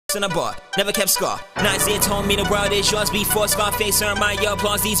in a bar, never kept scar. Nazi told me the world is yours before Scarface earned my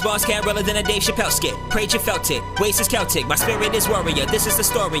applause. These bars can't realer than a Dave Chappelle skit. Prayed you felt it, waist is Celtic, my spirit is warrior. This is the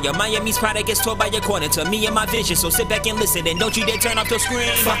story of Miami's product gets told by your corner to me and my vision. So sit back and listen and don't you dare turn off your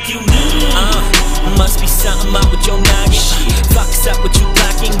screen. Fuck you mean, must be something up with your noggin. Fucks up with you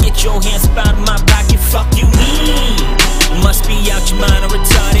blocking, get your hands up out of my pocket. Fuck you mean, must be out your mind or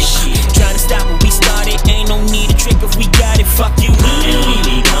retarded. Trying to stop what we started, ain't no need to trick if we got it. Fuck you mean.